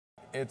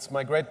It's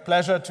my great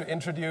pleasure to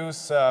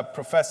introduce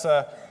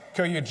Professor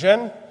Keyu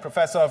Jin,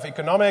 Professor of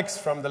Economics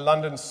from the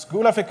London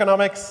School of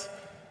Economics,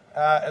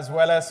 as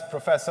well as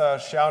Professor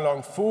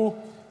Xiaolan Fu,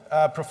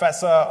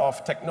 Professor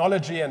of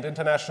Technology and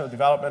International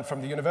Development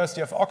from the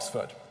University of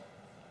Oxford.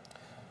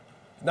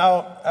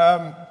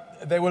 Now,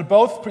 they will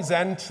both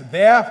present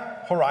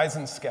their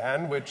horizon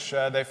scan, which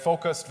they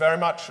focused very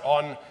much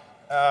on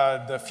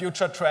the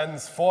future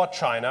trends for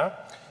China.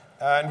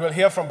 And we'll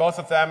hear from both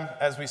of them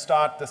as we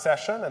start the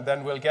session, and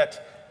then we'll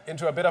get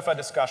into a bit of a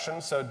discussion.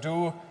 So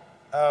do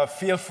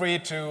feel free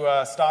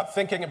to start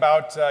thinking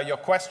about your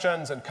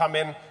questions and come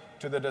in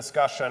to the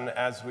discussion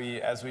as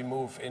we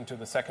move into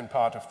the second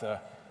part of the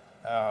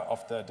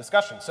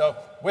discussion. So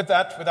with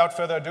that, without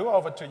further ado,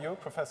 over to you,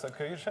 Professor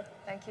Keyu Jin.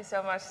 Thank you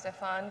so much,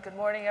 Stefan. Good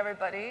morning,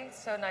 everybody.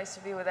 So nice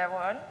to be with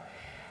everyone.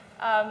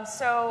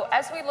 So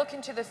as we look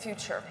into the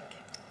future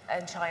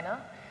in China,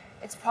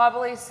 it's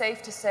probably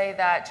safe to say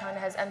that China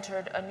has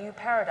entered a new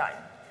paradigm,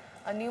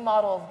 a new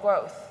model of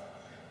growth,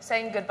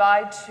 saying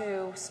goodbye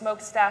to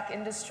smokestack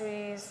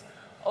industries,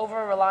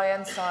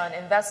 over-reliance on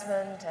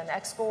investment and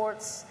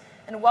exports,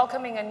 and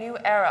welcoming a new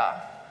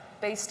era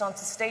based on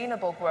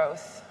sustainable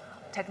growth,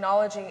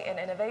 technology, and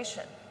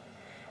innovation.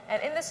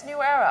 And in this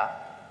new era,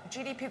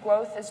 GDP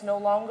growth is no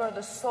longer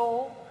the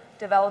sole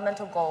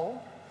developmental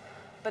goal,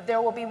 but there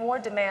will be more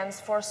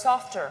demands for a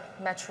softer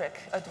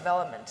metric of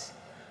development,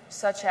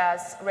 such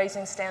as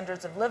raising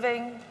standards of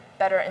living,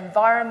 better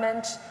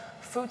environment,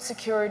 food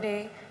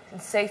security,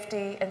 and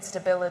safety and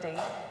stability,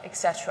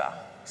 etc.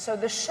 So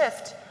the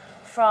shift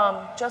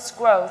from just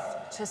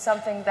growth to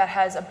something that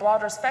has a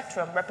broader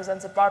spectrum,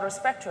 represents a broader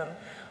spectrum,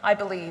 I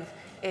believe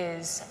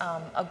is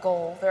a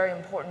goal, very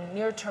important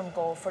near-term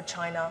goal for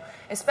China,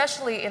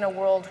 especially in a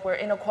world where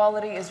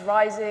inequality is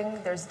rising,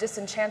 there's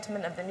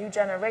disenchantment of the new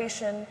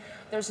generation,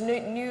 there's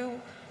new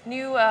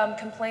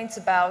complaints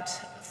about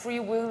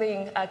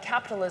freewheeling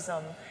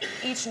capitalism.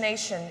 Each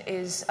nation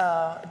is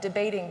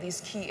debating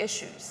these key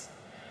issues.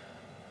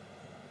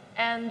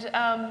 And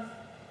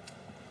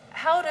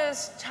how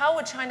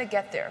would China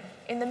get there?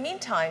 In the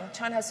meantime,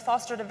 China has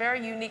fostered a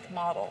very unique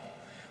model.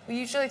 We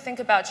usually think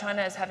about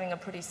China as having a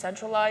pretty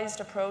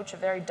centralized approach, a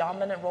very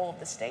dominant role of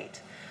the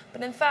state.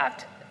 But in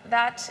fact,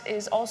 that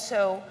is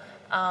also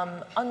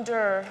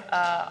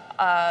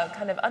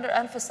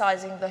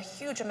underemphasizing the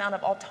huge amount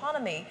of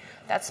autonomy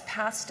that's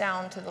passed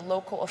down to the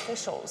local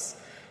officials.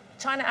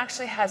 China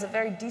actually has a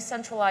very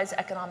decentralized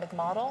economic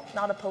model,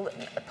 not a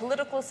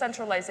political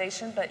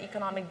centralization, but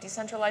economic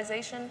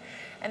decentralization.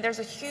 And there's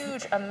a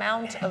huge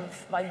amount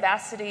of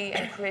vivacity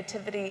and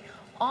creativity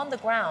on the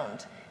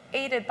ground,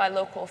 aided by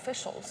local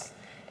officials.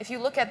 If you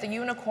look at the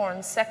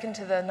unicorns, second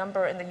to the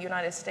number in the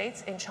United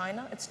States, in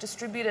China, it's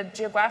distributed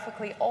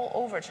geographically all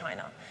over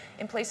China,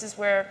 in places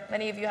where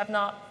many of you have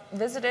not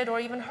visited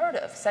or even heard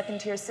of,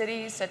 second-tier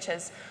cities such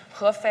as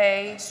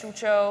Hefei,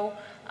 Suzhou,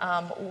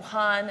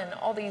 Wuhan, and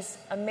all these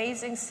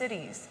amazing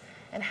cities.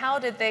 And how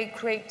did they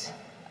create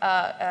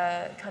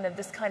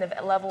this kind of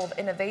level of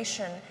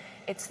innovation?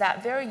 It's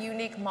that very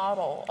unique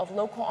model of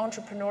local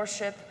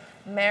entrepreneurship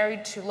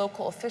married to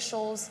local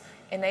officials,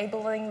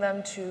 enabling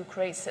them to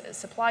create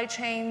supply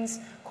chains,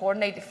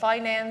 coordinate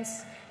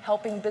finance,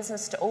 helping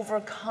business to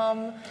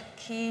overcome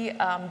key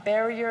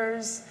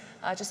barriers.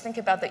 Just think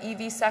about the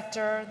EV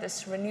sector, the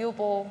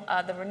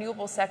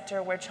renewable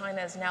sector where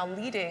China is now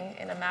leading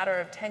in a matter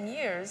of 10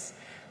 years.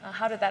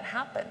 How did that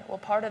happen? Well,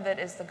 part of it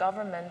is the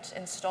government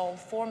installed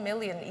 4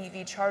 million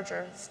EV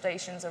charger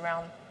stations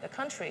around the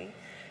country,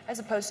 as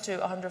opposed to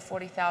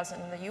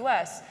 140,000 in the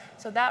US.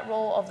 So that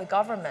role of the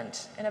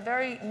government in a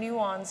very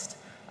nuanced,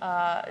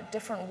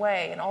 different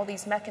way, and all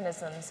these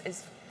mechanisms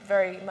is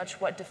very much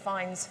what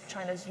defines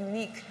China's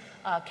unique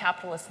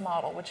capitalist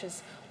model, which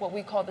is what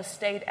we call the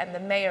state and the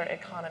mayor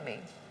economy.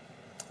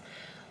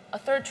 A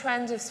third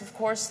trend is, of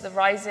course, the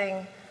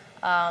rising,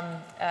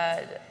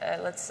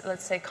 let's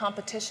say,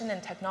 competition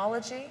in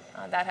technology.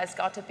 That has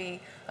got to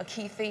be a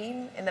key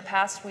theme. In the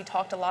past, we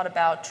talked a lot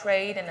about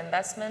trade and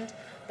investment,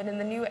 but in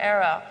the new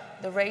era,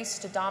 the race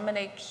to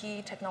dominate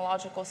key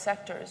technological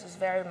sectors is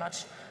very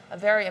much a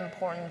very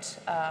important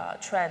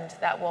trend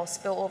that will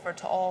spill over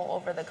to all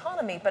over the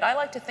economy. But I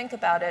like to think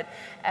about it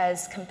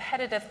as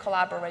competitive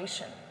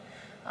collaboration.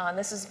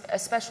 This is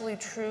especially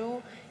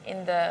true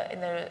in the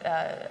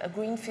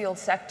greenfield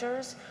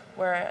sectors,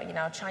 where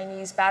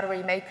Chinese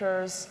battery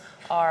makers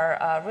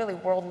are really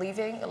world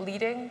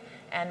leading,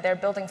 and they're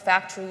building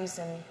factories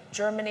in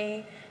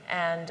Germany,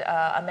 and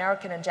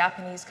American and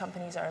Japanese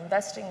companies are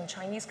investing in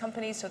Chinese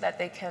companies so that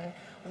they can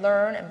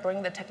learn and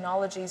bring the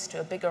technologies to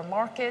a bigger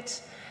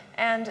market.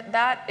 And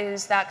that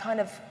kind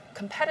of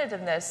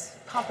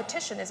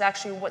competition is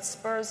actually what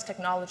spurs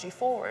technology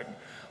forward.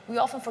 We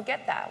often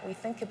forget that. We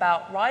think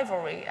about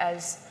rivalry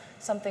as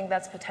something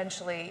that's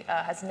potentially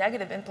has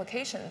negative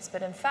implications,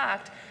 but in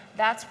fact,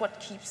 that's what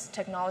keeps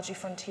technology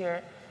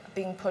frontier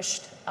being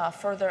pushed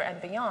further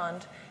and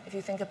beyond. If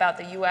you think about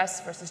the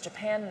US versus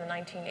Japan in the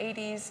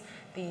 1980s,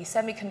 the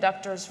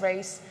semiconductors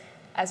race,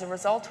 as a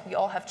result, we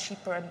all have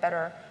cheaper and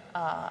better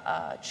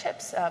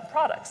chips,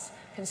 products,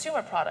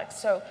 consumer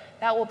products. So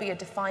that will be a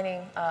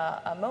defining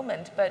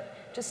moment. But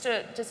just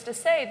to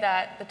say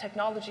that the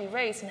technology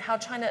race and how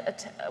China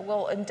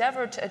will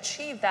endeavor to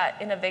achieve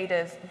that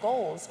innovative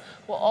goals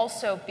will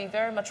also be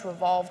very much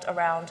revolved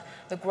around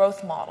the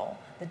growth model,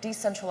 the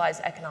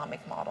decentralized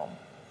economic model.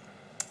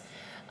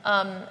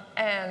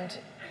 And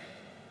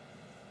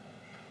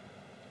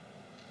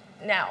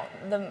now,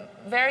 the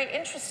very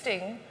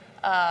interesting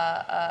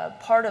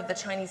part of the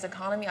Chinese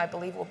economy, I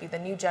believe, will be the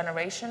new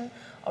generation,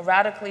 a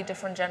radically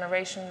different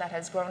generation that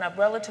has grown up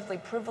relatively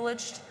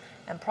privileged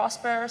and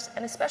prosperous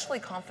and especially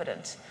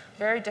confident,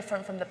 very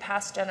different from the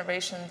past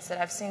generations that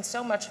have seen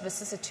so much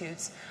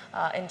vicissitudes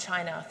in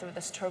China through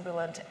this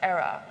turbulent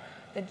era.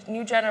 The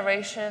new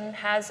generation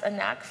has a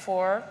knack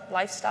for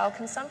lifestyle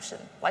consumption,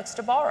 likes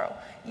to borrow,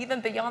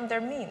 even beyond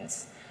their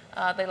means.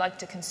 They like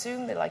to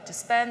consume, they like to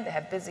spend, they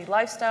have busy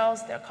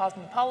lifestyles, they're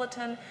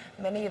cosmopolitan.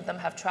 Many of them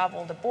have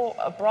traveled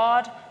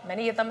abroad,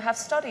 many of them have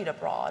studied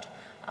abroad.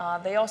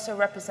 They also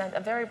represent a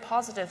very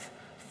positive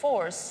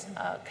force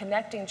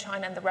connecting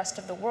China and the rest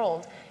of the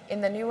world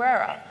in the new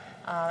era.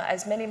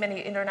 As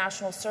many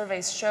international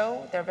surveys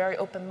show, they're very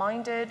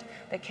open-minded,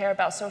 they care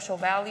about social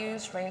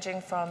values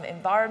ranging from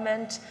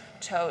environment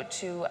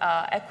to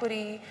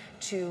equity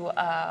to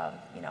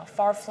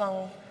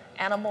far-flung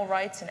animal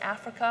rights in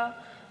Africa.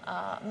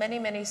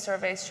 Many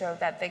surveys show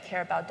that they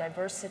care about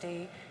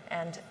diversity,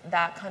 and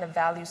that kind of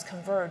values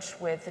converge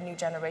with the new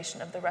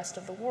generation of the rest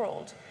of the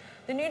world.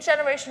 The new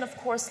generation, of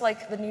course,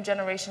 like the new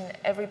generation,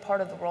 every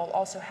part of the world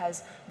also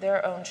has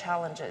their own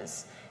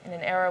challenges. In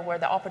an era where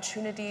the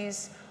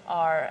opportunities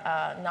are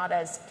not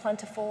as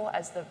plentiful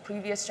as the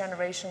previous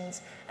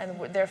generations, and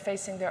they're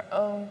facing their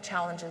own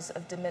challenges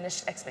of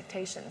diminished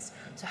expectations.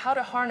 So how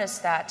to harness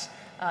that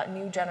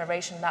new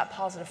generation, that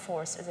positive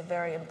force, is a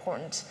very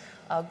important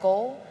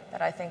goal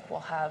that I think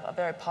will have a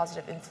very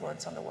positive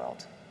influence on the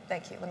world.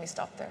 Thank you. Let me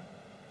stop there.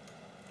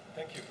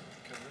 Thank you.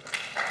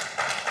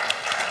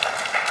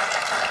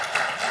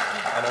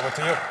 And over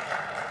to you.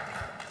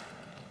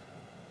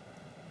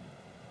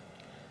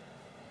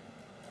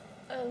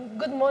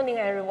 Good morning,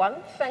 everyone.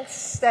 Thanks,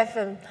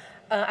 Stephen,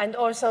 and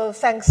also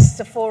thanks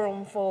the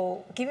forum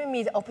for giving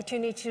me the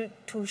opportunity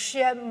to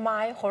share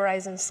my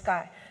Horizon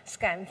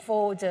scan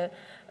for the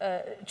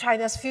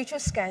China's future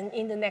scan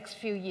in the next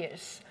few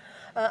years.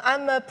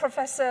 I'm a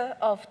professor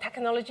of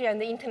technology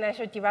and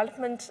international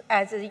development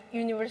at the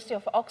University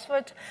of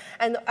Oxford,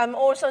 and I'm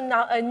also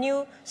now a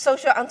new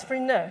social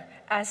entrepreneur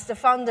as the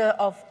founder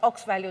of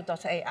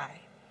oxvalue.ai.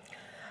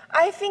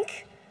 I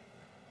think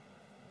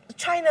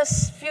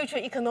China's future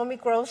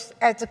economic growth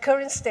at the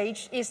current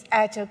stage is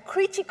at a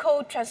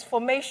critical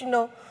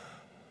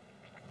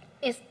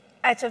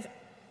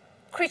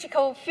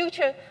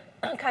future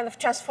kind of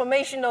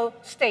transformational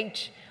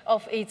stage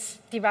of its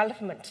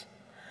development.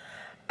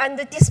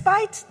 And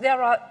despite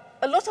there are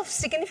a lot of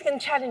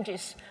significant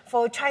challenges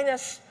for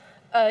China's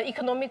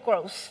economic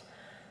growth,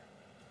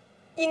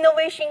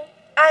 innovation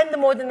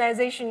and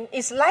modernization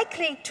is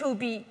likely to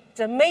be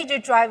the major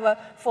driver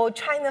for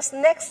China's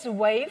next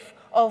wave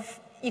of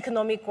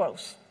economic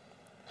growth.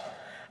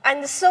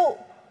 And so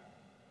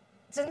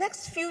the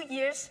next few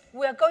years,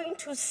 we are going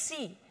to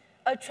see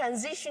a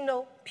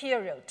transitional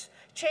period,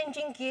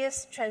 changing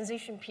gears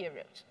transition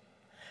period.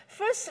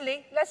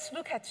 Firstly, let's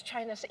look at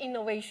China's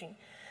innovation.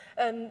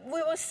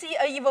 We will see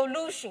an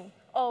evolution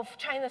of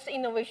China's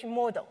innovation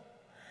model.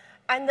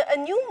 And a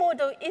new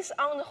model is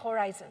on the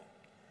horizon.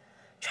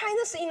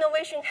 China's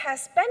innovation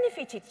has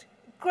benefited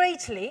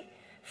greatly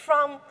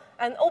from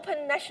an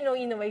open national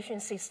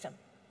innovation system.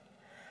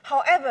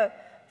 However,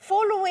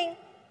 following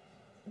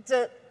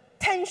the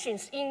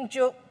tensions in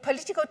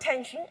geopolitical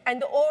tension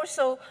and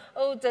also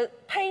the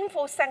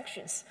painful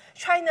sanctions,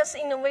 China's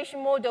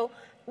innovation model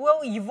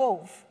will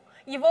evolve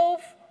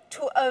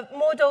to a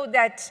model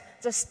that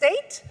the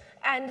state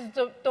and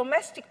the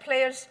domestic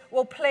players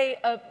will play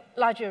a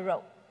larger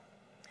role.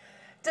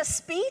 The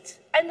speed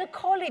and the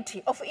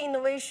quality of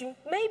innovation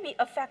may be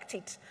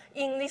affected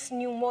in this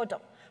new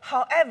model.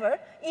 However,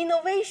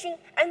 innovation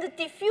and the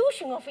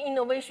diffusion of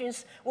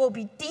innovations will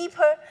be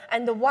deeper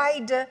and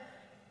wider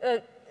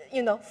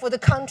for the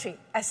country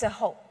as a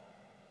whole.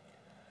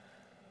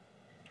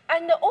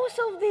 And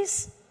also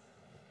this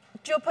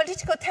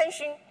geopolitical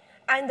tension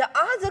and the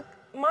other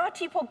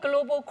multiple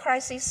global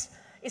crises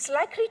is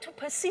likely to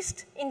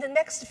persist in the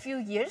next few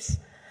years.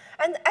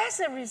 And as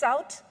a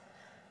result,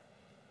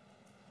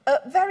 a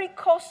very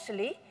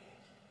costly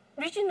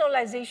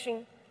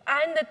regionalization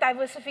and the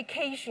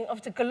diversification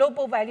of the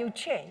global value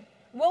chain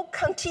will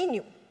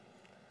continue,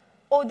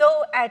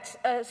 although at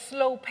a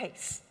slower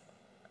pace.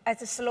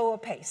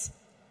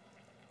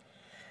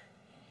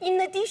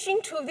 In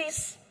addition to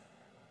these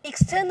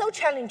external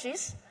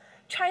challenges,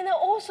 China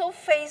also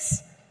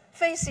faces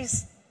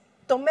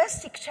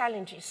domestic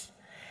challenges,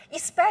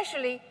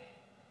 especially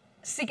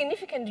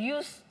significant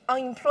youth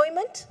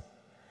unemployment,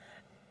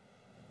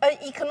 an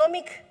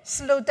economic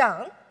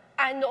slowdown,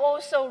 and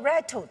also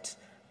rattled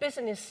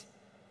business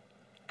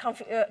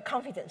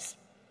confidence.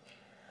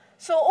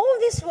 So all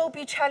these will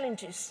be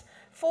challenges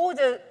for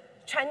the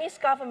Chinese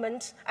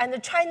government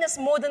and China's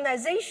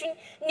modernization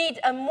need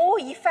a more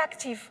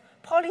effective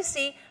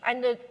policy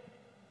and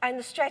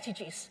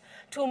strategies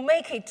to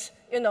make it,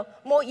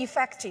 more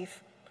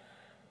effective.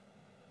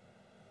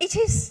 It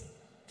is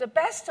the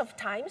best of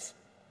times,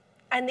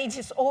 and it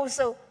is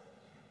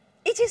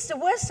the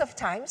worst of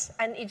times,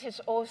 and it is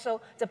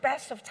also the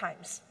best of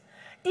times.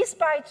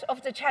 Despite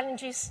of the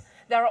challenges,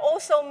 there are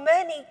also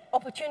many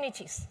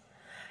opportunities.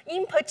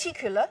 In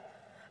particular,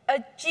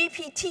 a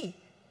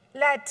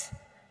GPT-led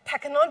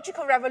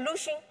technological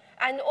revolution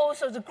and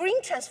also the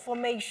green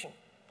transformation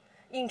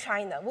in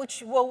China,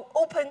 which will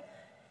open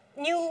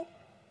new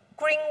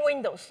green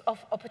windows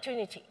of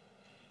opportunity.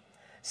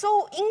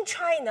 So in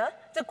China,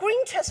 the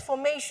green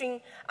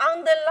transformation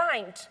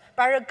underlined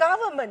by a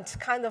government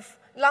kind of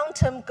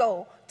long-term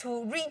goal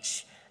to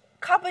reach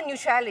carbon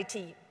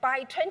neutrality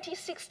by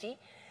 2060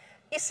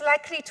 is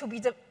likely to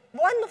be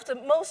one of the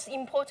most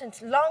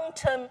important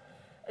long-term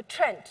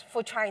trend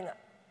for China.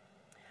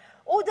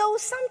 Although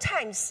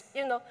sometimes,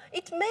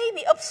 it may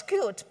be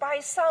obscured by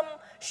some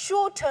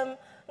short-term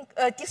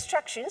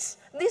distractions,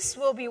 this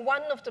will be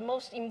one of the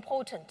most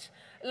important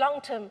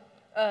long-term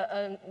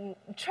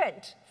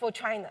trend for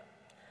China.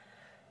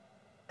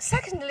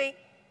 Secondly,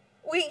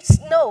 we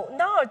know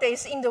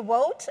nowadays in the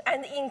world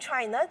and in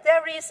China,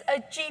 there is a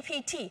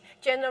GPT,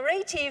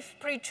 generative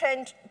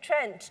pre-trained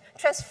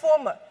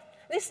transformer.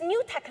 This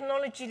new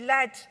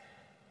technology-led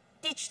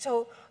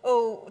digital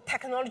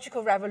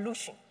technological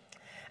revolution.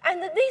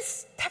 And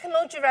this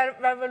technology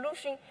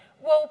revolution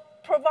will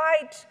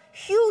provide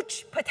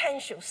huge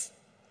potentials.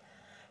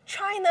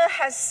 China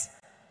has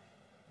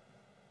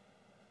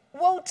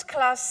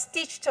world-class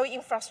digital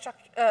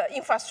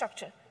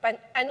infrastructure,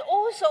 and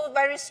also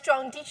very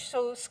strong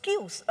digital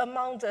skills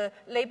among the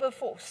labor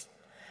force.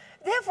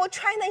 Therefore,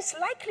 China is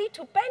likely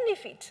to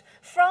benefit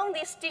from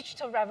this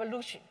digital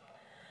revolution,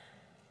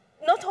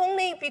 not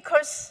only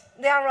because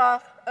there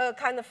are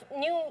kind of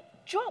new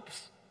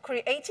jobs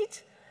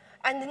created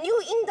and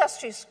new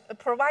industries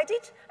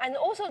provided, and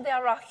also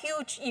there are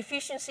huge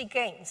efficiency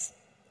gains.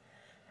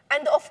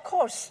 And of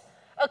course,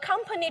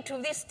 accompanied to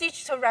this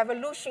digital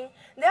revolution,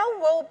 there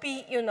will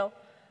be,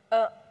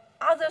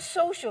 other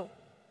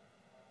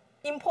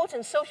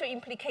important social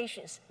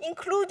implications,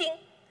 including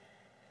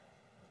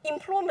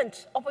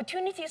employment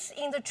opportunities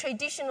in the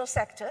traditional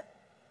sector,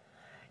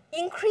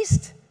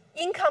 increased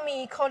income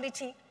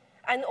inequality,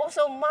 and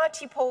also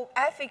multiple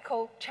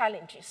ethical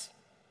challenges.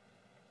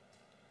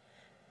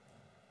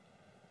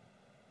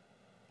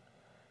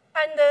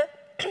 And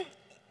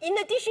in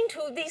addition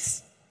to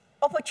these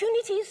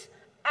opportunities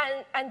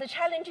and the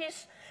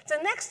challenges, the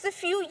next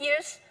few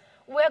years,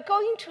 we're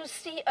going to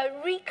see a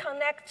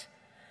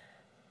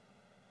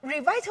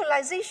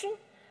revitalization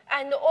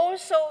and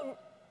also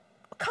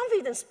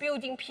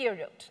confidence-building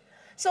period.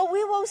 So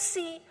we will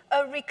see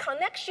a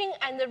reconnection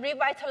and a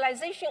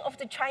revitalization of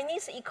the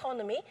Chinese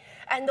economy,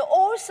 and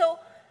also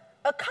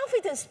a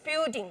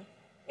confidence-building,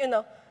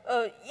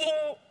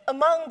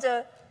 among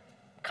the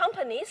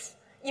companies,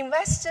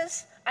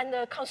 investors, and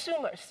the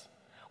consumers.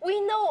 We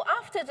know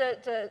after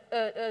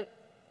the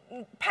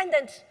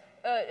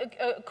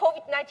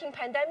COVID-19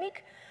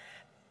 pandemic,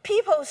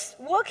 people's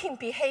working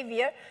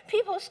behavior,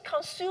 people's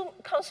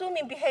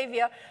consuming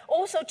behavior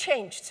also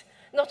changed.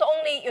 Not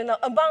only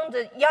among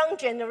the young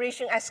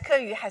generation, as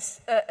Keyu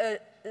has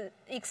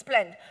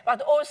explained,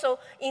 but also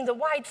in the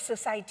wide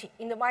society.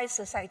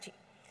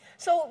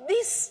 So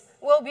this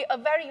will be a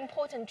very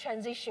important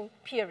transition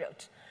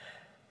period.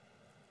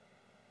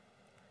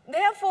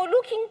 Therefore,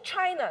 looking at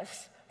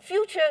China's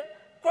future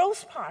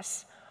growth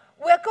path,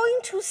 we're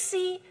going to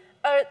see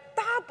a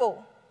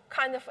double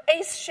kind of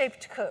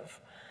S-shaped curve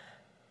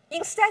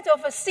instead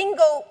of a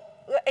single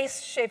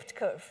S-shaped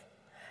curve.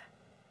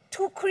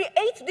 To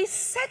create this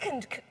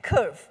second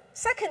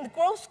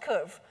growth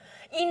curve,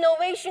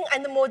 innovation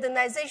and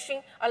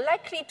modernization are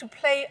likely to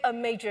play a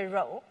major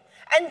role.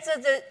 And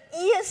the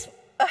years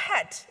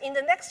ahead, in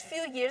the next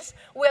few years,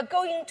 we're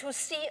going to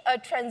see a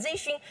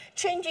transition,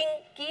 changing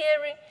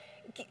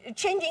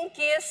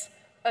gears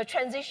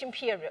transition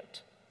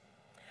period.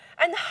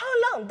 And how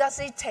long does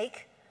it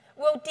take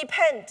will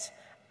depend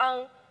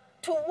on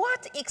to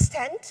what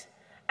extent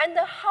and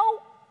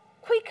how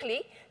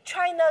quickly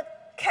China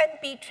can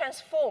be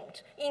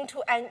transformed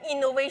into an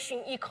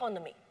innovation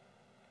economy.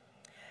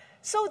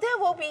 So there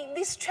will be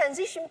this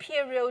transition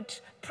period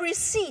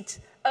precede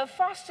a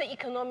faster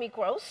economic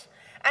growth,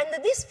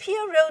 and this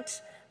period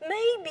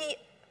may be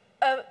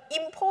an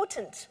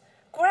important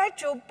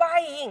gradual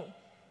buy-in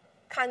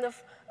kind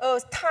of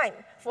time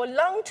for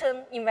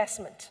long-term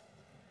investment.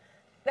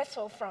 That's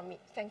all from me.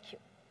 Thank you.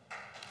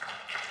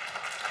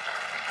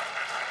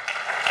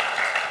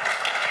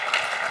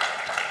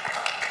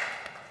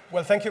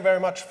 Well, thank you very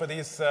much for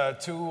these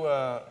two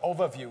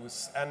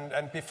overviews.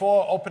 And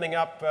before opening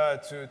up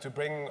to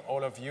bring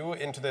all of you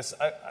into this,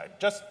 I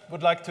just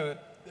would like to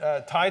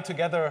tie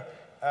together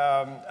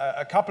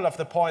a couple of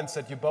the points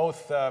that you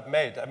both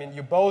made. I mean,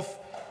 you both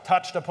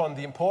touched upon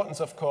the importance,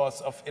 of course,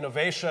 of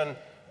innovation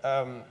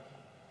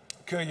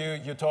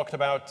You talked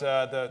about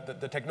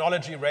the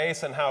technology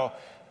race and how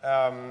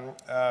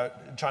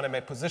China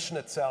may position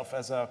itself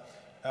as a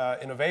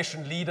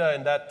innovation leader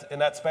in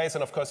that space.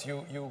 And of course,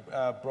 you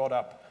brought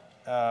up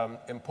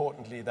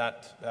importantly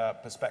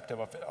that perspective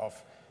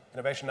of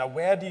innovation. Now,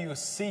 where do you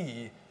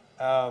see,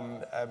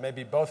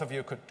 maybe both of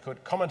you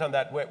could comment on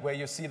that, where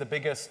you see the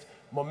biggest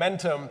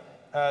momentum,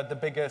 the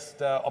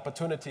biggest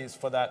opportunities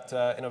for that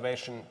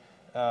innovation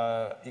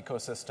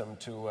ecosystem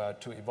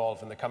to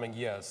evolve in the coming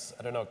years?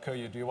 I don't know,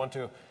 Keyu, do you want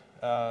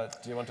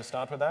to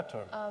start with that?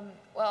 Or?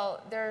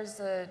 Well, there's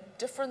a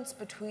difference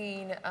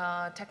between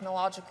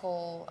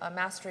technological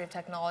mastery of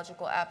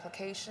technological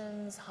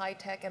applications, high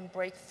tech and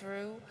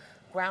breakthrough,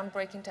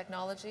 groundbreaking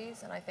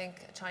technologies, and I think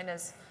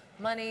China's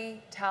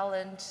money,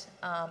 talent,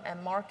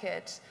 and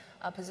market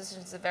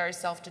positions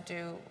itself to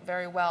do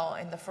very well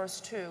in the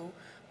first two.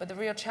 But the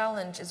real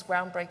challenge is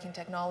groundbreaking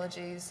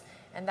technologies,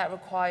 and that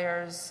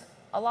requires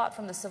a lot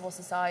from the civil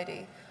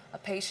society. A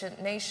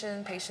patient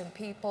nation, patient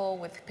people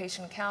with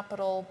patient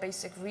capital,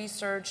 basic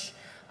research,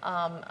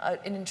 an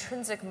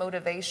intrinsic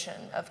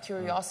motivation of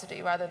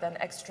curiosity rather than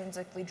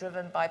extrinsically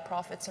driven by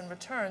profits and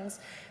returns.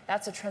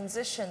 That's a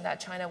transition that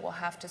China will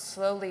have to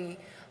slowly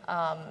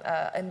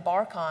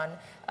embark on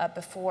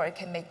before it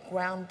can make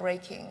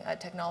groundbreaking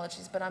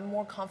technologies. But I'm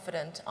more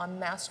confident on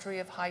mastery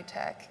of high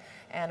tech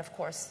and, of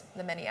course,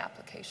 the many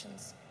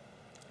applications.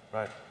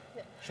 Right.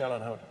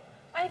 Xiaolan, how?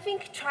 I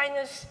think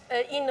China's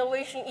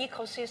innovation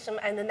ecosystem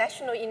and the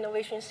national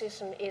innovation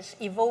system is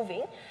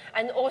evolving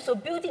and also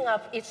building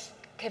up its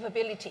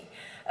capability.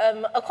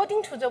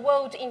 According to the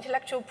World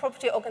Intellectual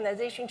Property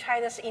Organization,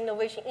 China's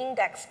innovation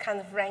index kind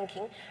of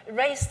ranking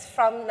raised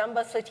from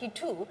number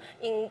 32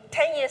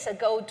 10 years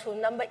ago to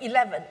number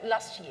 11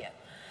 last year.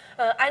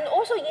 And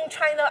also in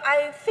China,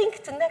 I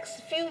think the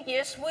next few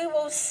years we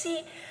will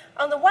see,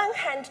 on the one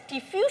hand,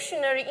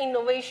 diffusionary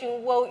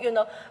innovation will,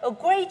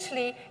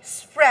 greatly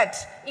spread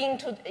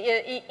into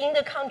in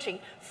the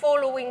country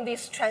following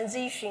this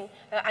transition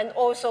and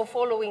also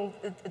following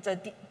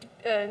the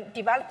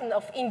development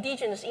of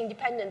indigenous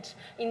independent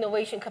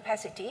innovation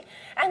capacity.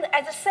 And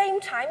at the same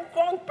time,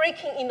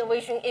 groundbreaking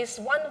innovation is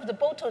one of the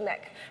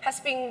bottlenecks, has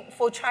been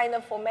for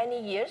China for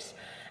many years.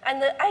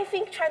 And I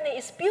think China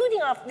is building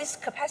up this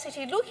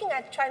capacity. Looking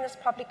at China's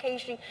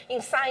publication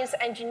in science,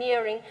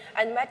 engineering,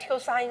 and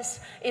medical science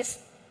is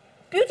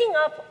building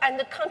up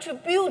and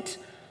contribute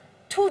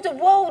to the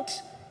world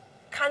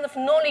kind of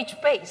knowledge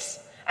base.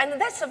 And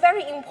that's a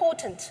very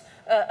important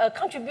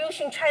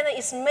contribution China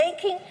is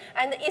making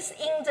and is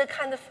in the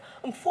kind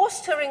of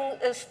fostering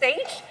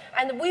stage.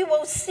 And we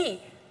will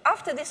see,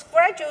 after this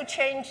gradual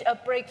change, a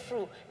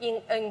breakthrough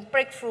in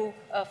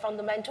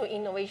fundamental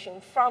innovation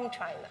from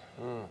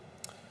China.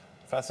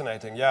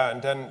 Fascinating, yeah.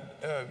 And then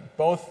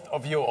both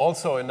of you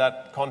also in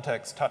that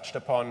context touched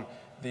upon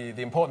the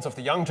importance of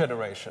the young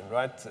generation,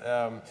 right?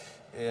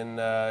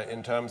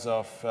 In terms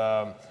of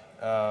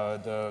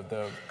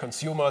the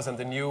consumers and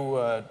the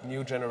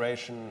new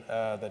generation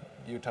that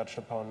you touched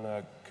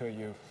upon,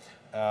 Keyu,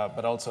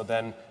 but also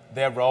then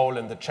their role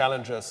in the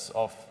challenges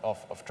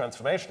of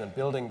transformation and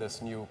building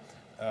this new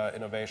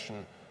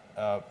innovation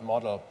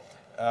model.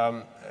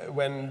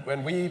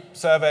 When we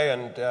survey,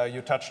 and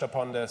you touched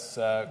upon this,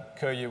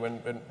 Keyu,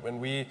 when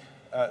we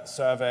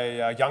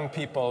survey young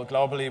people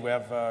globally, we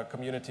have a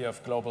community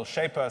of global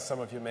shapers. Some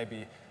of you may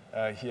be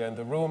here in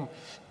the room.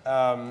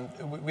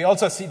 We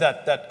also see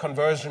that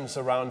convergence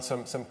around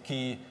some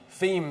key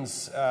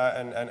themes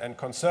and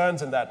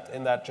concerns in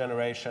that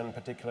generation,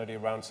 particularly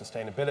around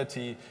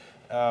sustainability.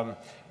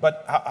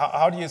 But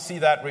how do you see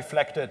that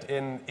reflected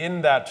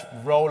in that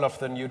role of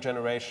the new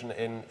generation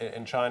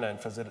in China in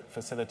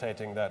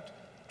facilitating that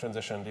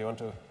transition? Do you want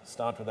to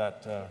start with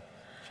that,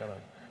 Xiaolan?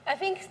 I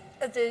think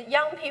the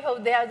young people,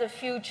 they are the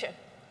future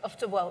of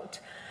the world.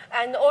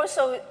 And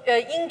also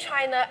in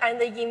China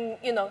and in,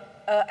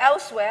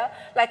 elsewhere,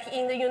 like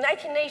in the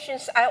United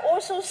Nations, I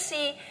also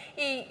see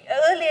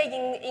earlier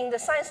in the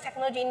Science,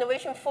 Technology,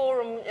 Innovation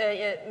Forum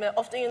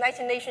of the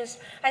United Nations,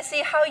 I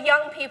see how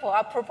young people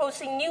are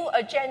proposing new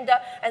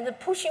agenda and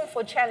pushing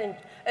for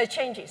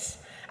changes.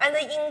 And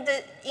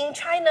in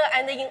China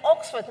and in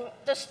Oxford,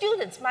 the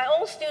students, my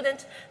own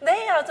students,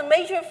 they are the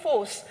major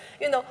force,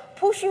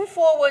 pushing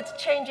forward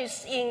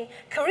changes in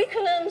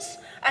curriculums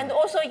and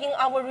also in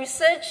our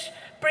research,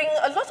 bring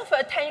a lot of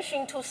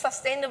attention to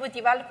sustainable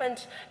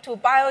development, to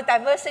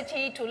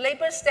biodiversity, to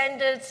labor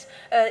standards,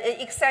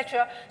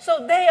 etc.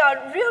 So they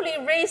are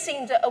really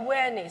raising the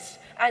awareness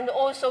and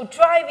also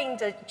driving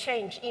the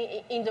change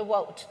in the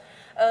world.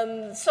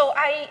 So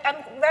I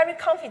am very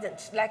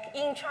confident, like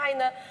in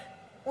China,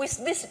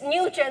 with this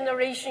new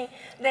generation,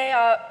 they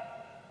are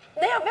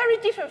very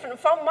different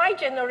from my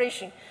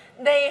generation.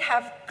 They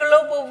have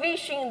global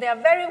vision, they are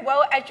very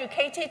well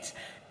educated.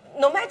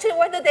 No matter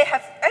whether they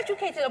have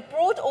educated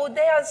abroad or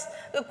they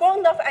are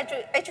grown up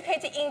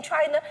educated in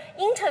China,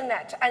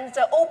 internet and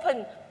the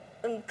open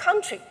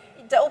country,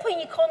 the open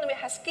economy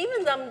has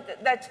given them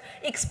that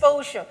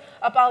exposure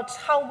about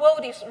how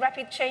world is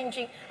rapidly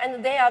changing,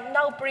 and they are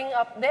now bringing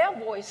up their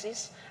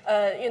voices,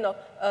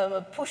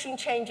 pushing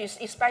changes,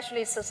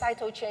 especially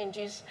societal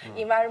changes,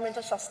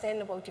 environmental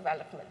sustainable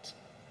development.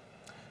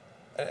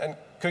 And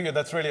Keyu,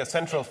 that's really a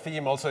central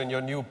theme also in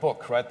your new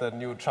book, right? The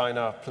new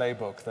China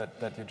playbook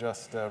that you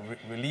just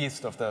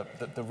released of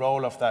the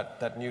role of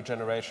that new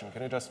generation.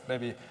 Can you just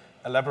maybe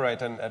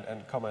elaborate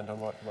and comment on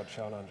what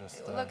Xiaolan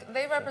just Look,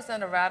 they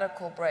represent a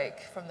radical break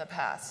from the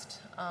past.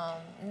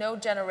 No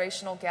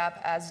generational gap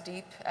as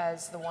deep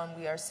as the one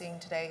we are seeing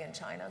today in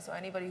China. So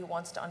anybody who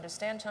wants to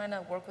understand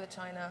China, work with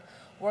China,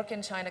 work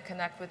in China,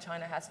 connect with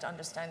China, has to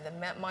understand the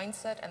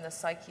mindset and the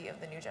psyche of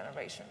the new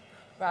generation.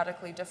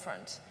 Radically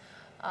different.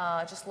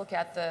 Just look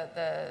at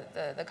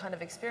the kind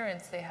of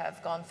experience they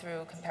have gone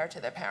through compared to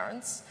their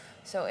parents.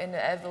 So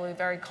inevitably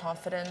very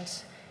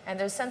confident, and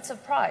there's a sense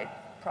of pride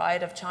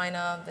of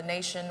China, the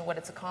nation, what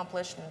it's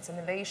accomplished and its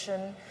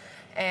innovation,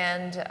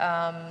 and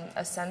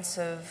a sense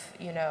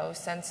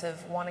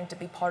of wanting to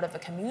be part of a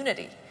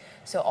community.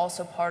 So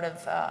also part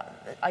of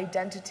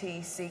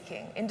identity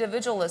seeking,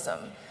 individualism.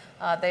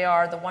 They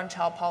are the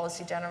one-child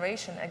policy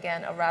generation,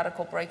 again, a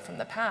radical break from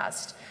the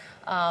past.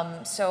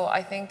 So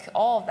I think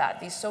all of that,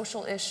 these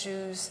social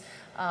issues,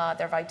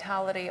 their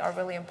vitality are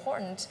really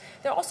important.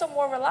 They're also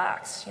more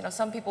relaxed.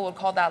 Some people would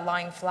call that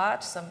lying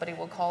flat. Somebody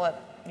would call it,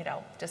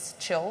 just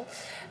chill.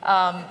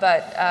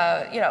 But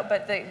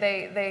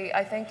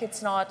I think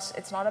it's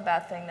not a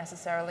bad thing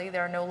necessarily.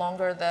 They're no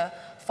longer the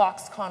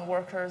Foxconn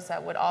workers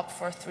that would opt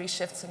for 3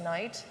 shifts a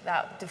night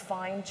that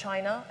defined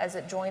China as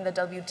it joined the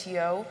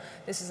WTO.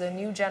 This is a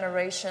new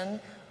generation,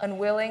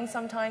 unwilling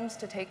sometimes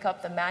to take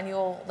up the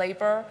manual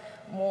labor,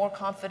 more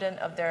confident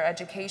of their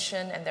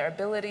education and their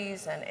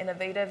abilities and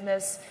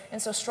innovativeness, and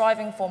so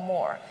striving for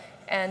more.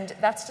 And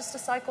that's just a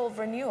cycle of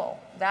renewal.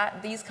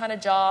 These kind of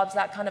jobs,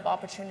 that kind of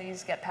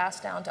opportunities get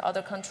passed down to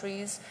other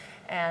countries.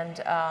 And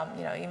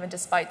even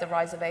despite the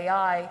rise of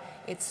AI,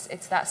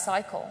 it's that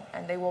cycle,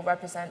 and they will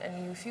represent a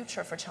new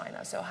future for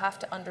China. So have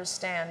to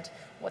understand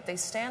what they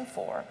stand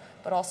for,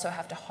 but also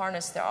have to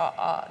harness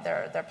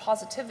their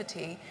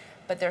positivity.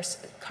 But they're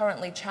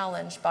currently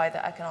challenged by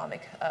the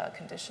economic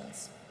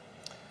conditions.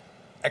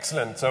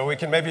 Excellent. So we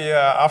can maybe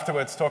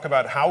afterwards talk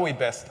about how we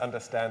best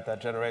understand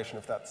that generation,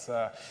 if that's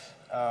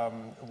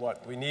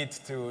what we need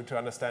to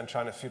understand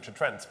China's future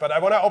trends. But I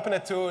want to open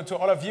it to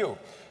all of you.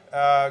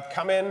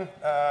 Come in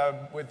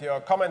with your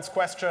comments,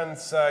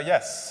 questions.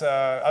 Yes,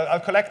 I'll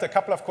collect a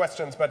couple of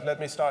questions, but let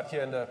me start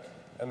here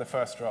in the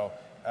first row.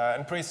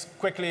 And please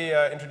quickly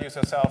introduce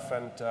yourself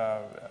and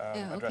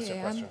address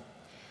your question.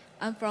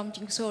 I'm from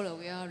Jing Solar.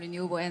 We are a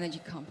renewable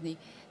energy company.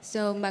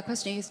 So my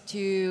question is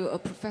to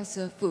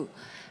Professor Fu.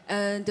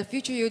 The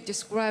future you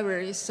described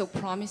is so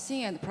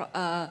promising and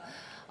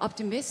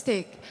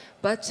optimistic,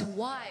 but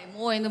why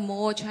more and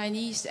more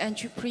Chinese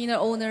entrepreneur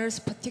owners,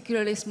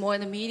 particularly small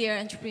and medium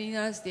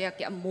entrepreneurs, they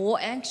get more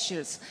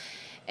anxious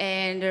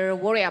and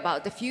worry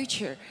about the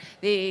future?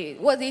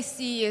 What they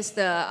see is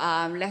the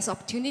less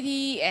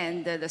opportunity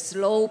and the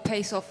slow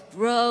pace of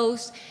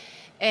growth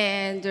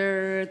and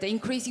the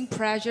increasing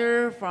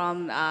pressure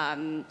from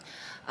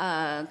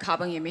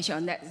carbon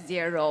emission, net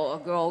zero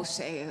growth,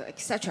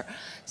 etc.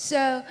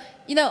 So,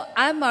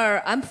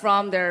 I'm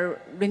from the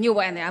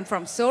renewable and I'm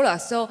from solar.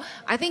 So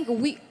I think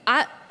we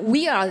are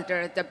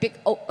the big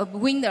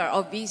winner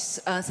of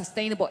this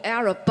sustainable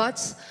era.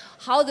 But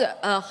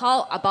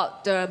how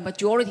about the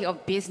majority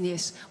of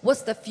business?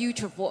 What's the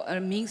future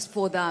means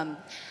for them?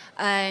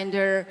 And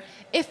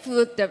if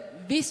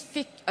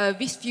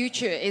this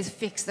future is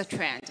fixed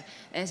trend,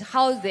 and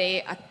how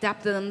they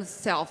adapt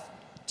themselves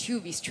to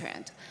this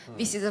trend.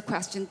 This is a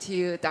question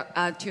to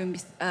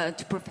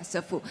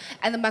Professor Fu.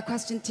 And my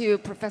question to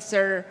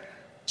Professor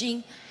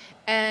Jin,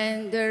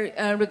 and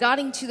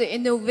regarding to the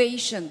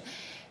innovation.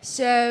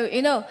 So,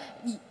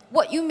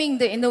 what you mean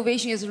the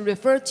innovation is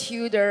referred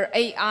to the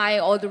AI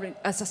or the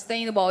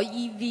sustainable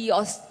EV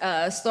or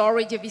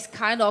storage, this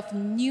kind of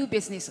new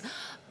business.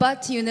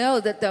 But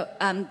that the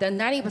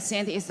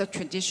 90% is the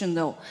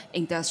traditional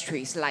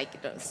industries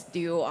like the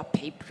steel or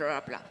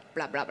paper,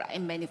 blah, blah, blah,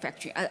 and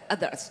manufacturing,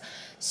 others.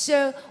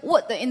 So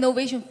what the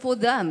innovation for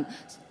them?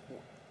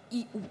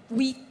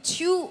 We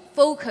too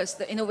focus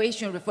the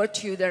innovation refer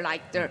to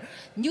the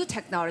new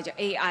technology,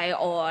 AI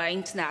or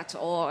internet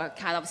or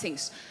kind of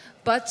things.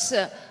 But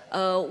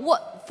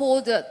what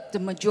for the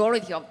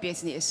majority of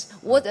business,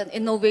 what an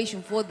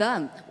innovation for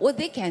them, what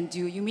they can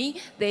do? You mean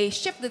they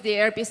shift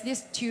their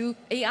business to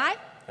AI?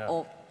 Yeah.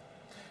 Or?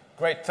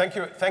 Great, thank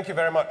you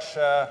very much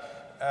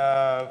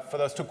for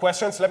those 2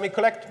 questions. Let me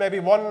collect maybe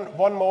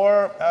one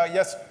more.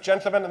 Yes,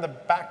 gentleman in the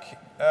back,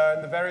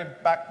 in the very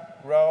back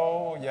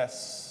row.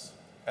 Yes,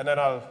 and then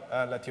I'll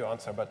let you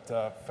answer. But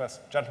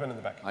first, gentleman in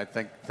the back.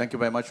 Thank you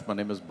very much. My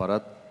name is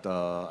Bharat.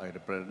 I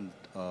represent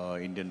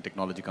Indian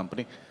technology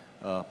company.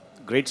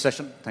 Great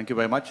session. Thank you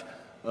very much.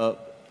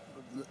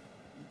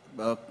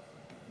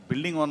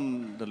 Building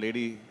on the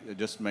lady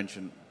just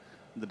mentioned,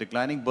 the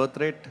declining birth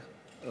rate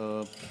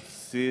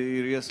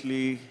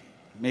seriously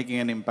making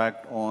an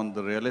impact on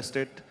the real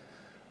estate,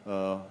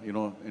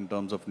 in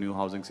terms of new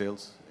housing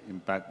sales,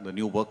 impact the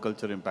new work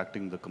culture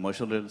impacting the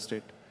commercial real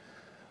estate,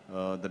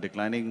 the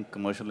declining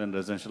commercial and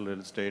residential real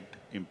estate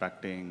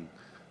impacting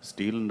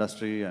steel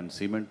industry and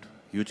cement,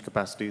 huge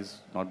capacities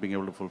not being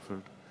able to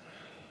fulfill,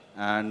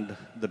 and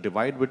the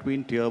divide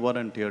between tier 1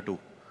 and tier 2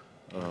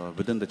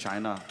 within the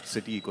China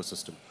city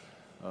ecosystem.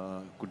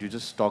 Could you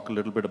just talk a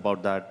little bit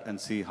about that and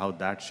see how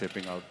that's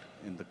shaping out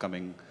in the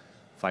coming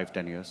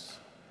 5-10 years?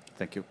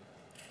 Thank you.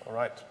 All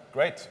right,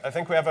 great. I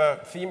think we have a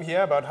theme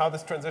here about how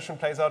this transition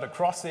plays out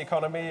across the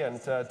economy and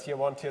tier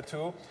 1, tier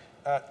 2.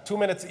 2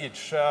 minutes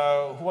each.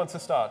 Who wants to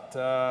start?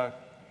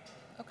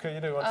 Okay, you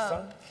do want to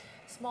start?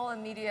 Small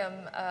and medium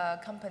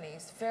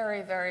companies,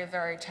 very, very,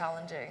 very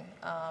challenging.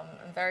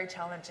 Very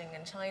challenging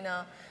in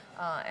China.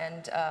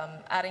 And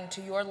adding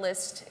to your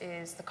list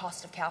is the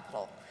cost of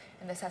capital.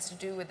 And this has to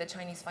do with the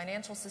Chinese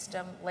financial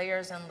system,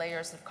 layers and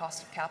layers of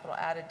cost of capital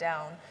added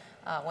down.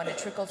 When it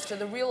trickles to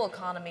the real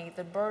economy,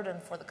 the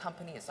burden for the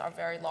companies are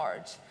very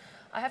large.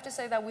 I have to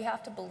say that we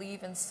have to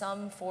believe in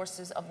some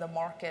forces of the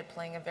market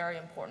playing a very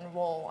important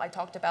role. I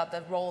talked about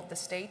the role of the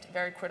state,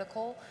 very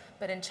critical,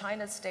 but in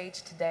China's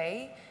stage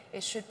today,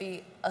 it should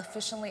be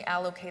efficiently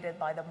allocated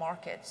by the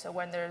market. So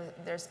when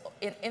there's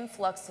an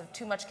influx of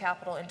too much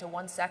capital into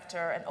one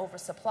sector and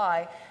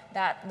oversupply,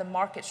 that the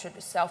market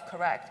should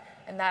self-correct.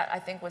 And that, I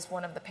think, was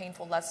one of the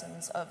painful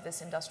lessons of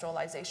this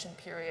industrialization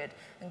period.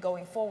 And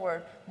going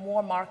forward,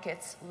 more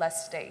markets,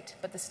 less state.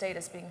 But the state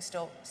is being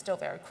still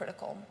very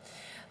critical.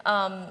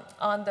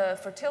 On the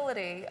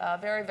fertility,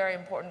 very, very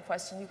important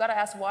question. You've got to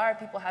ask, why are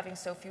people having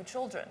so few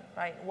children,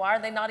 right? Why are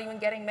they not even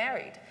getting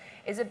married?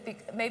 Is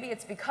it maybe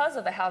it's because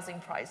of the housing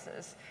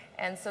prices,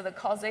 and so the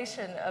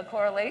correlation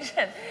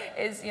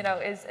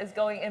is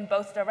going in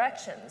both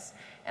directions.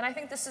 And I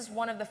think this is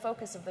one of the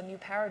focus of the new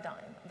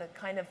paradigm, the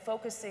kind of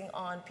focusing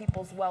on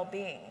people's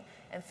well-being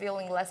and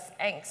feeling less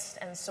angst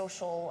and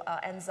social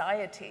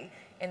anxiety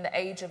in the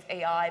age of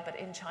AI, but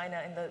in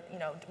China in the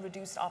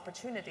reduced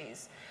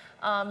opportunities.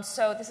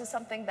 So this is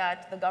something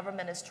that the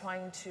government is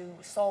trying to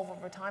solve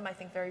over time. I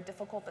think very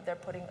difficult, but they're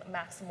putting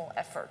maximal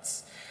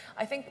efforts.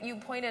 I think you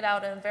pointed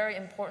out a very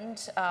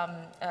important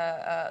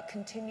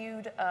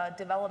continued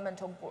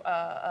developmental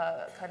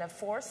kind of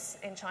force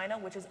in China,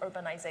 which is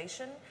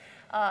urbanization.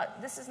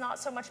 This is not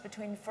so much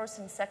between first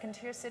and second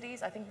tier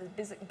cities. I think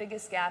the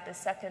biggest gap is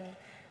second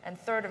and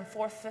third and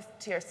fourth, fifth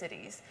tier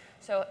cities.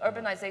 So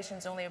urbanization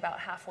is only about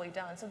halfway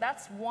done. So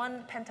that's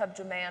one pent-up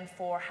demand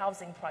for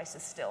housing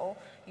prices still.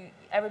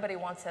 Everybody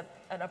wants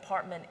an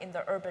apartment in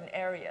the urban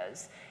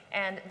areas.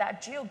 And that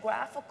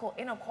geographical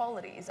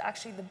inequality is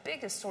actually the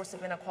biggest source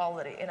of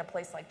inequality in a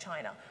place like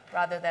China,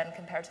 rather than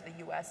compared to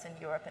the US and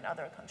Europe and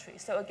other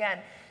countries. So again,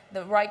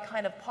 the right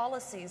kind of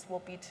policies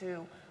will be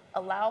to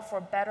allow for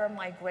better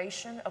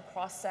migration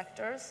across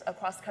sectors,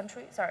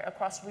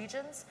 across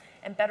regions,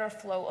 and better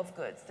flow of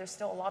goods. There's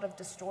still a lot of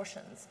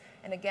distortions.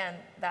 And again,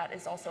 that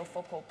is also a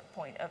focal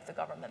point of the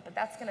government. But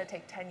that's going to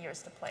take 10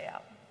 years to play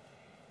out.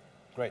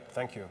 Great,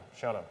 thank you.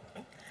 Xiaolan.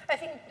 I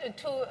think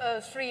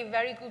three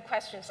very good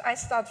questions. I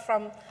start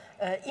from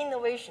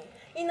innovation.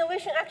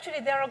 Innovation,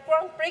 actually, there are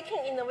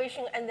groundbreaking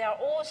innovation, and there are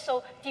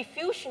also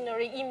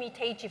diffusionary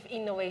imitative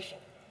innovation.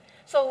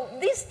 So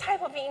this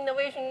type of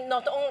innovation,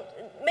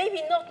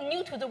 maybe not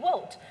new to the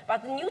world,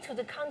 but new to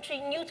the country,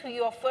 new to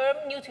your firm,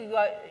 new to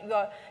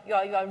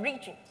your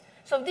region.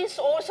 So this is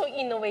also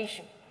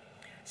innovation.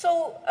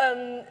 So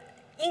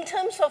in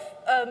terms of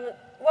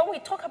when we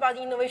talk about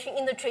innovation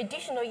in the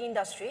traditional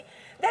industry,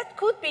 that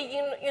could be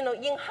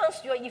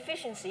enhance your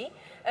efficiency,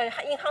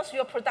 enhance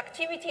your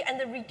productivity,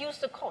 and reduce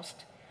the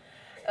cost.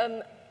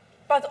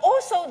 But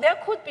also, there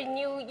could be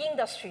new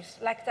industries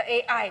like the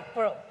AI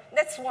grow.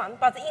 That's one.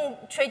 But in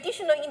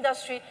traditional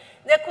industry,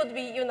 there could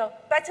be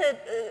better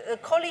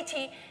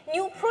quality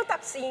new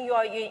products in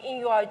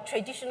your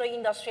traditional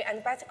industry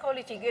and better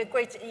quality,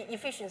 great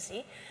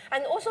efficiency.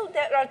 And also,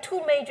 there are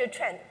two major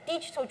trends: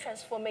 digital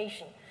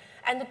transformation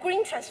and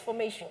green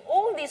transformation.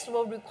 All this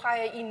will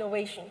require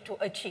innovation to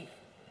achieve.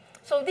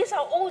 So these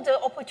are all the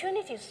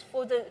opportunities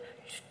for the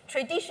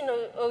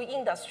traditional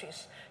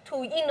industries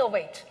to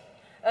innovate.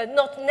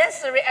 Not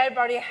necessarily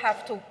everybody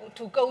have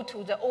to go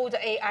to all the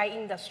AI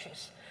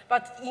industries,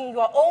 but in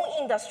your own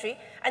industry,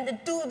 and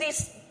do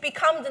this,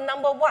 become the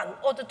 #1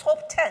 or the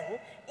top 10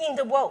 in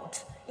the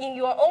world in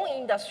your own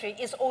industry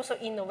is also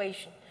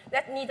innovation.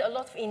 That needs a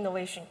lot of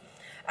innovation.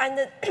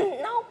 And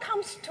now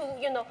comes to,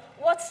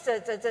 what's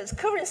the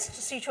current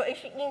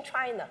situation in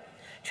China.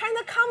 China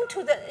come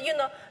to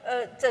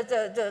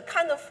the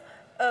kind of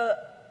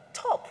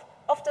top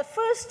of the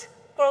first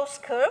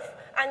growth curve,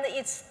 and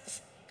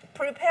it's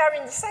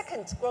preparing the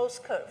second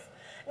growth curve.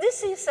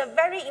 This is a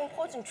very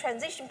important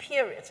transition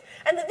period.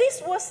 And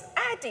this was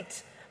added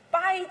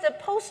by the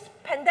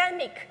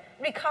post-pandemic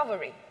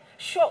recovery,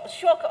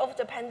 shock of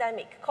the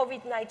pandemic,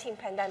 COVID-19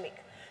 pandemic.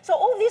 So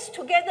all this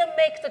together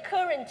make the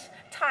current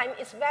time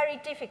is very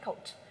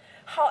difficult.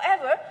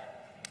 However,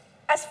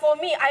 as for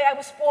me, I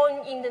was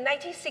born in the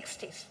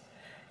 1960s.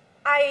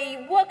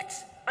 I worked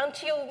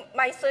until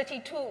my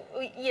 32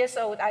 years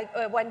old,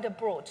 I went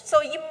abroad.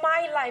 So in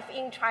my life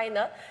in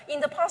China, in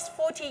the past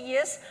 40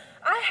 years,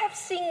 I have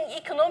seen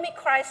economic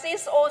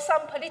crisis or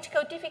some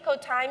political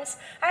difficult times.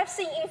 I have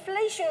seen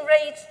inflation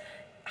rates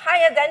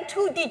higher than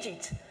 2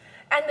 digits.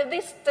 And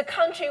the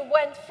country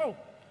went through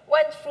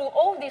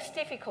all these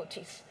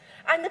difficulties.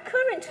 And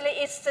currently,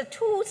 it's the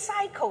 2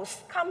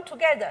 cycles come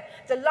together.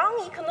 The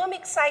long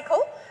economic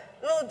cycle,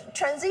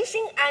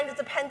 transition, and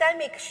the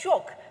pandemic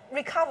shock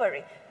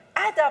recovery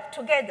add up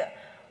together.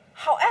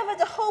 However,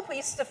 the hope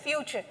is the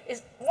future.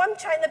 Is one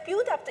China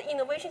build up the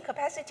innovation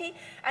capacity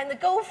and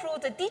go through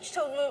the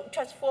digital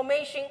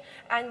transformation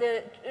and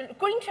the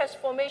green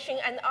transformation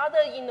and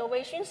other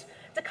innovations,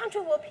 the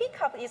country will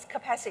pick up its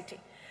capacity.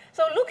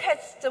 So look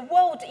at the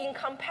world in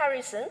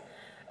comparison.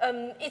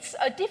 It's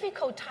a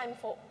difficult time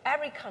for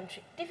every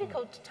country,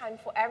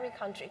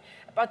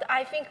 but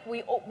I think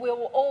we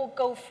will all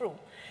go through.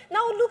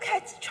 Now look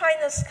at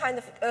China's kind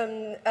of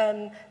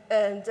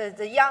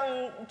the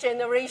young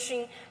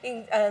generation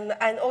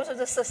and also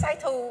the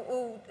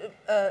societal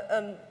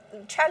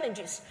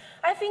challenges.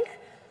 I think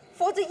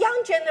for the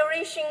young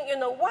generation,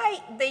 why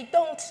they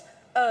don't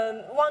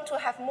want to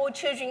have more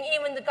children,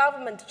 even the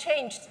government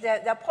changed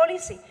their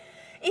policy.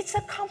 It's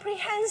a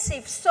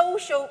comprehensive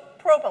social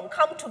problem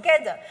come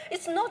together.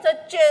 It's not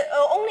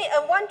only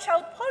a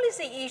one-child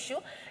policy issue.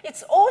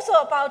 It's also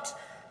about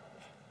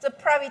the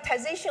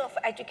privatization of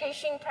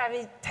education,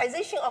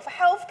 privatization of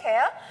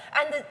healthcare,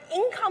 and the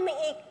income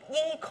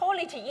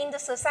inequality in the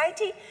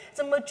society.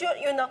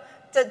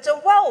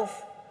 The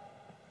wealth,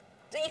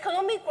 the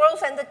economic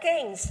growth and the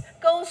gains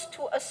goes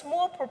to a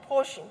small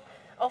proportion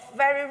of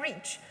very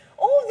rich.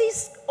 All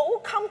these all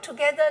come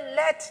together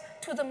led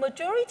to the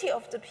majority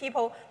of the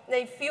people,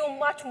 they feel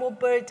much more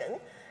burden,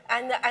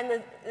 and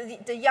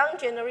the young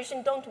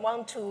generation don't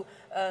want to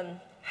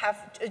have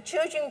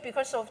children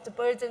because of the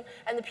burden,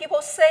 and the people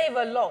save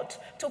a lot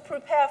to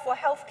prepare for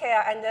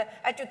healthcare and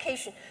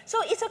education.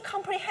 So it's a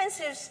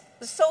comprehensive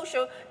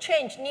social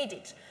change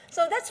needed.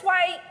 So that's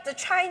why the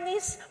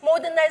Chinese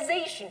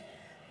modernization,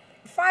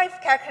 5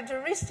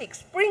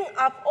 characteristics bring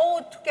up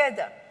all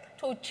together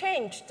to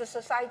change the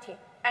society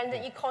and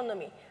the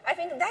economy. I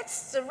think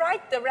that's the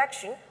right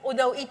direction,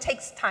 although it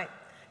takes time.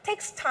 It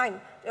takes time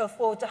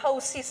for the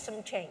whole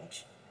system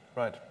change.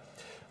 Right.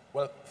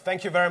 Well,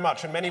 thank you very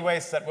much. In many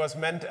ways, that was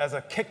meant as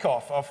a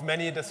kickoff of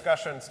many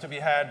discussions to be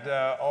had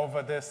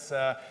over this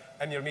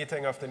annual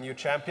meeting of the new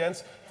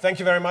champions. Thank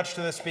you very much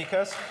to the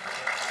speakers.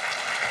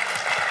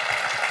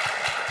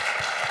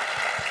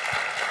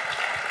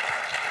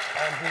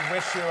 And we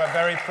wish you a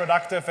very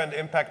productive and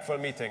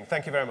impactful meeting.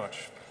 Thank you very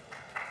much.